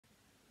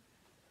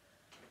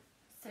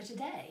for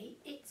today,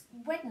 it's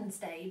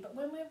Wednesday, but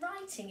when we're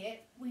writing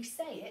it, we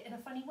say it in a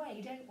funny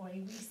way, don't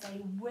we? We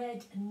say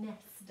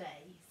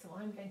Wednesday, so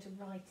I'm going to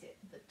write it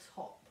at the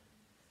top.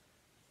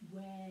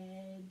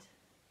 Wednesday.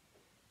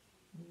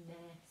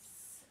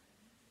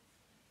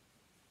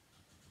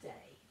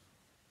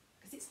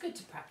 Because it's good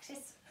to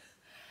practice.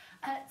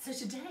 So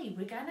today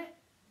we're going to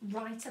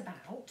write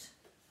about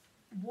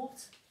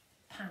what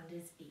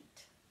pandas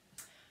eat.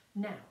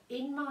 Now,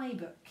 in my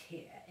book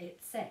here, it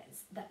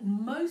says that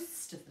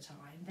most of the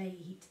time they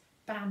eat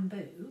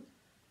bamboo,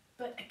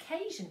 but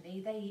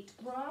occasionally they eat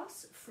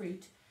grass,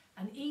 fruit,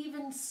 and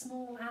even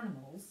small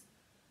animals.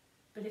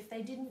 But if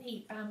they didn't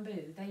eat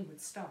bamboo, they would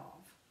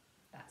starve.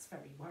 That's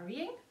very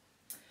worrying.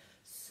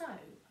 So,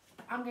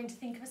 I'm going to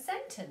think of a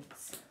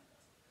sentence.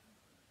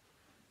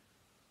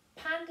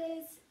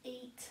 Pandas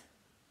eat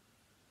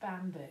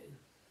bamboo.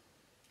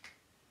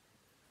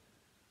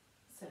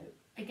 So,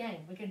 again,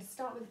 we're going to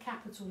start with a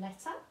capital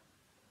letter.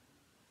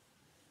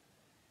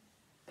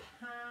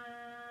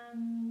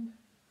 Pandas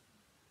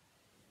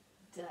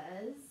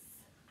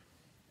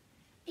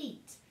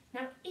eat.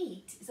 Now,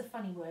 eat is a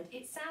funny word.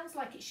 It sounds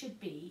like it should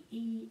be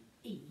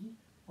E-E,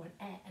 or an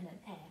E and an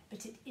E,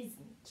 but it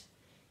isn't.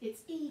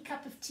 It's E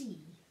cup of tea.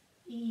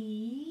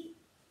 Eat.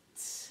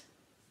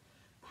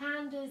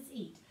 Pandas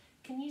eat.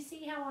 Can you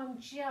see how I'm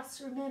just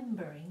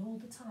remembering all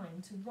the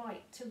time to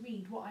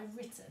read what I've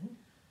written,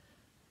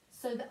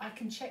 so that I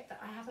can check that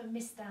I haven't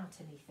missed out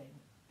anything?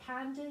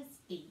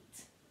 Pandas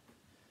eat.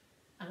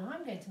 And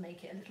I'm going to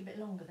make it a little bit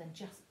longer than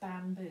just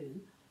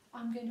bamboo.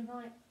 I'm going to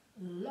write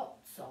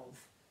lots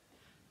of.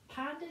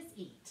 Pandas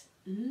eat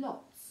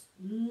lots.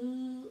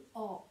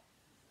 Lots.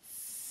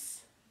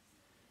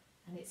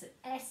 And it's an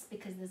S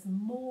because there's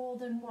more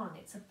than one.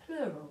 It's a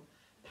plural.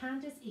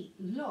 Pandas eat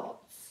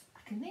lots.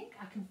 I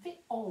can fit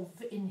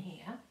of in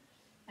here.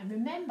 And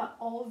remember,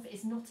 of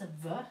is not a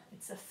V,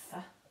 it's a F.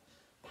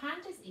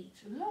 Pandas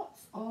eat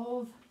lots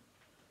of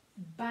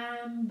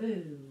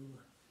bamboo.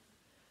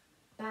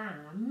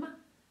 Bam.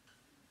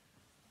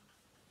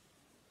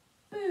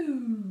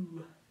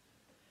 Boo.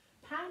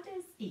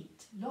 Pandas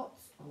eat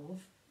lots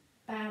of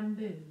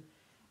bamboo.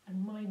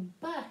 And my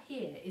B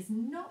here is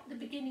not the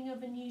beginning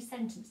of a new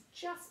sentence.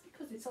 Just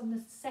because it's on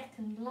the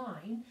second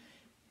line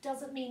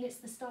doesn't mean it's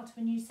the start of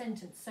a new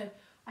sentence. So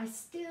I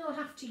still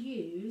have to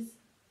use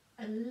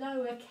a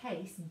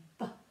lowercase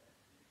b,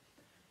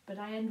 but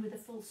I end with a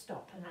full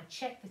stop and I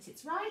check that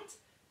it's right.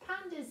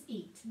 Pandas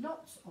eat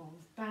lots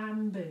of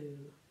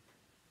bamboo.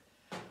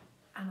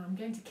 And I'm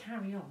going to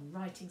carry on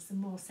writing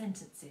some more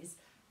sentences,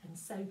 and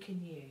so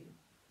can you.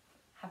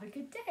 Have a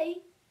good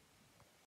day.